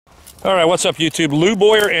All right, what's up, YouTube? Lou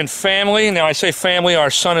Boyer and family. Now, I say family, our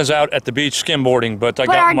son is out at the beach skimboarding, but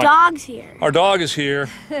our dog's here. Our dog is here,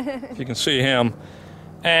 if you can see him.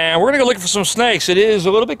 And we're going to go looking for some snakes. It is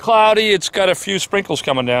a little bit cloudy. It's got a few sprinkles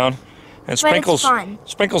coming down. And Sprinkles,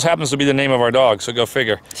 Sprinkles happens to be the name of our dog, so go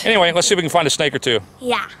figure. Anyway, let's see if we can find a snake or two.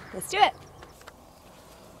 Yeah, let's do it.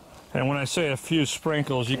 And when I say a few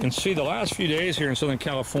sprinkles, you can see the last few days here in Southern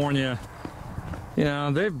California, you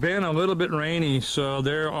know, they've been a little bit rainy, so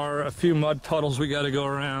there are a few mud puddles we got to go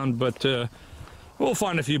around, but we'll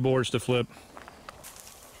find a few boards to flip.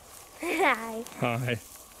 Hi. Hi.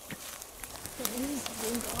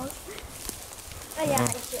 Oh, yeah,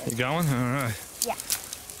 you going? All right. Yeah.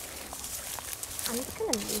 I'm just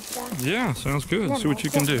going to move that. Yeah, sounds good. Yeah, see what you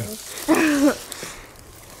can do.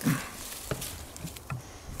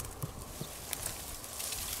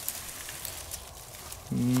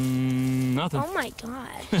 Nothing. Oh my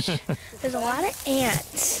gosh. There's a lot of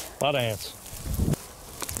ants. A lot of ants.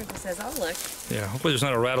 Sprinkle says, I'll look. Yeah, hopefully there's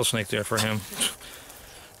not a rattlesnake there for him.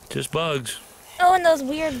 Just bugs. Oh, and those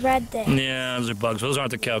weird red things. Yeah, those are bugs. Those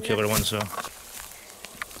aren't the cow killer ones, though.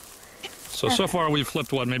 So far we've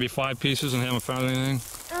flipped, what, maybe 5 pieces and haven't found anything?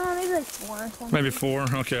 Oh, maybe like 4 or something. Maybe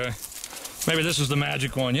 4, okay. Maybe this is the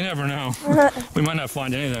magic one. You never know. We might not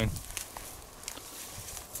find anything.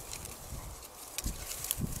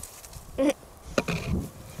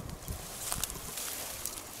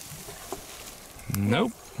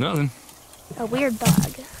 Nope, nothing. A weird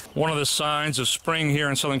bug. One of the signs of spring here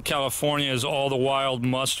in Southern California is all the wild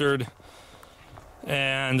mustard.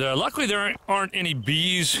 And luckily there aren't any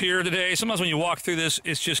bees here today. Sometimes when you walk through this,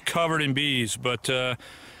 it's just covered in bees. But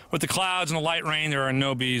with the clouds and the light rain, there are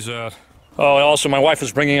no bees. Oh, and also my wife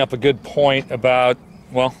was bringing up a good point about,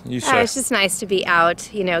 well, you said. It's just nice to be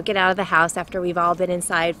out, you know, get out of the house after we've all been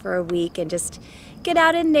inside for a week and just get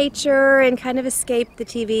out in nature and kind of escape the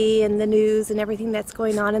TV and the news and everything that's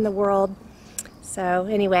going on in the world. So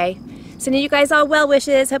anyway, sending you guys all well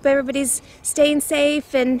wishes. Hope everybody's staying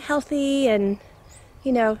safe and healthy and,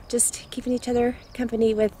 you know, just keeping each other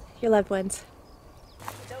company with your loved ones.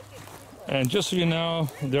 And just so you know,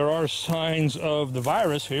 there are signs of the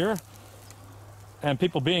virus here and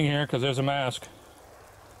people being here because there's a mask.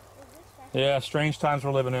 Yeah, strange times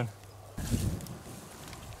we're living in.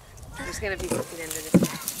 There's going to be something under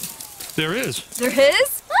this. There is. There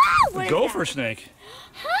is? GoForSnake.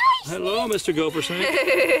 Hi. Hello, Mr. GoForSnake.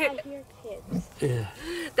 I hear kids. Yeah.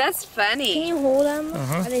 That's funny. Can you hold them?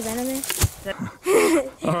 Are they venomous?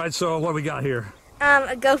 All right, so what do we got here?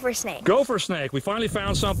 A GoForSnake. GoForSnake. We finally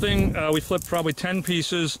found something. We flipped probably 10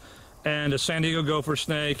 pieces and a San Diego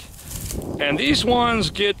GoForSnake. And these ones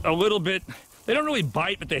get a little bit, they don't really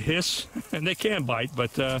bite, but they hiss. And they can bite,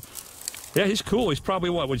 but yeah, he's cool. He's probably,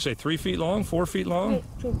 what would you say, 3 feet long, 4 feet long?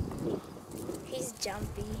 He's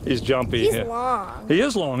jumpy. He's jumpy. He's yeah. long. He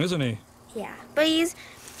is long, isn't he? Yeah, but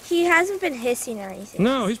he hasn't been hissing or anything.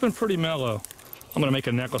 No, he's been pretty mellow. I'm gonna make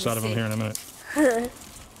a necklace out of him here in a minute.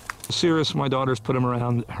 Sirius, my daughter's put him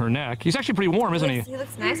around her neck. He's actually pretty warm, isn't he? He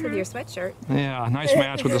looks nice with your sweatshirt. Yeah, nice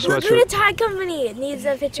match with the Look sweatshirt. at the tie company. It needs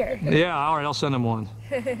a picture. Yeah, all right, I'll send him one.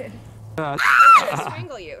 I'll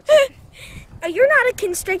strangle you. Oh, you're not a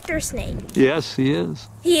constrictor snake. Yes, he is.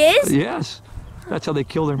 He is? Yes. That's how they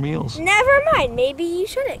kill their meals. Never mind. Maybe you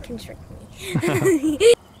shouldn't constrict me.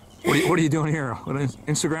 What are you doing here? An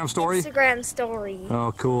Instagram story? Instagram story.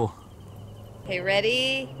 Oh, cool. Okay,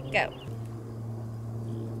 ready, go.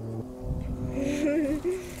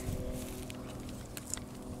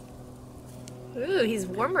 Ooh, he's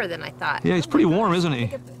warmer than I thought. Yeah, he's pretty warm, isn't he?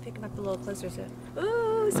 Pick him up a little closer. So.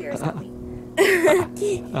 Ooh, Sirius, help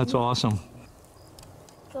me. That's awesome.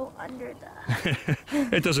 Go under the...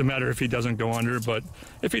 It doesn't matter if he doesn't go under, but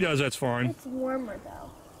if he does, that's fine. It's warmer, though.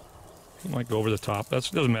 He might go over the top. That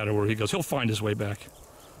doesn't matter where he goes. He'll find his way back.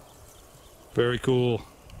 Very cool.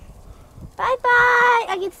 Bye-bye.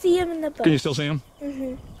 I can see him in the bush. Can you still see him?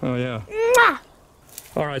 Mm-hmm. Oh, yeah. Mwah!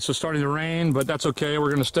 All right, so it's starting to rain, but that's okay.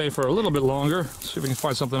 We're going to stay for a little bit longer. See if we can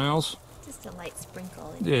find something else. Just a light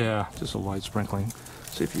sprinkle. Yeah, just a light sprinkling.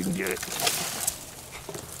 See if you can get it.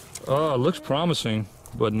 Oh, it looks promising,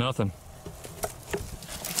 but nothing.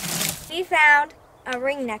 We found a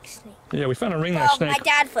ringneck snake. Yeah, we found a ringneck snake. My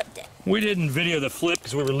dad flipped it. We didn't video the flip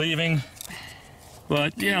because we were leaving.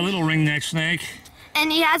 But yeah, a little ringneck snake.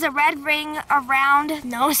 And he has a red ring around,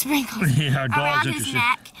 no sprinkles, Yeah, our dog's around his interested.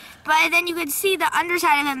 neck. But then you can see the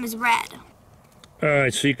underside of him is red. All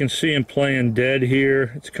right, so you can see him playing dead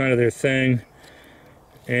here. It's kind of their thing.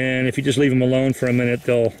 And if you just leave them alone for a minute,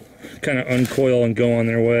 they'll kind of uncoil and go on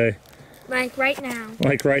their way. Like right now.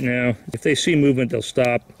 Like right now. If they see movement, they'll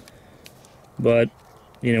stop. But,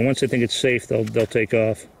 you know, once they think it's safe, they'll take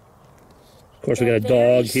off. Of course, we got a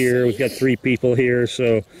dog here. We've got 3 people here,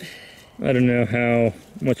 so I don't know how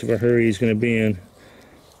much of a hurry he's going to be in.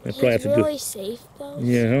 I probably have to really safe though.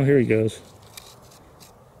 Yeah, oh, here he goes.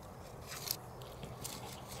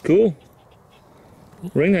 Cool.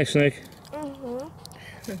 Ringneck snake.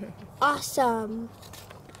 Awesome.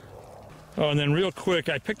 Oh, and then real quick,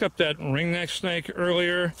 I picked up that ringneck snake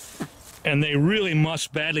earlier, and they really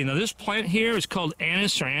must badly. Now, this plant here is called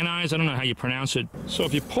anise or anise. I don't know how you pronounce it. So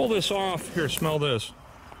if you pull this off, here, smell this.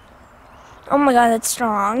 Oh my god, that's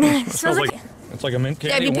strong. It smells like it's like a mint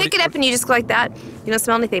candy. Yeah, if you pick it up and you just go like that, you don't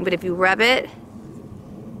smell anything. But if you rub it,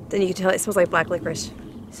 then you can tell it smells like black licorice.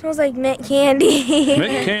 It smells like mint candy.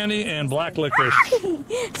 Mint candy and black licorice.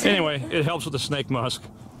 Anyway, it helps with the snake musk.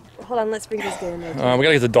 Hold on, let's bring this guy in there. We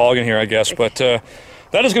gotta get the dog in here, I guess. But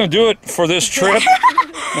that is gonna do it for this trip.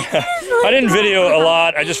 I didn't video a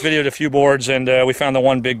lot. I just videoed a few boards, and we found the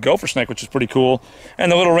one big gopher snake, which is pretty cool. And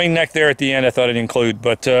the little ringneck there at the end, I thought I'd include.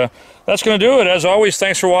 But that's gonna do it. As always,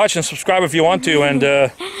 thanks for watching. Subscribe if you want to, and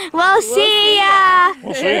We'll see ya.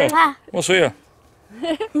 we'll see ya. We'll see ya.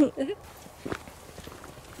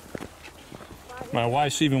 My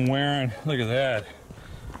wife's even wearing, look at that,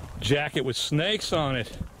 jacket with snakes on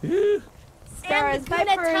it. Stars,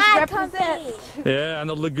 Vipers represent. Yeah, and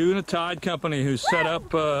the Laguna Tide Company, who set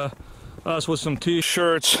up us with some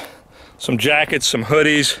t-shirts, some jackets, some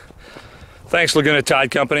hoodies. Thanks, Laguna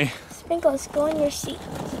Tide Company. Sprinkles, go in your seat.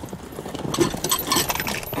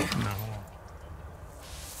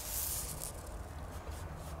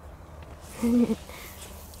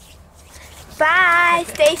 Bye.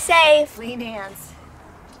 Stay safe. Clean hands.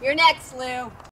 You're next, Lou.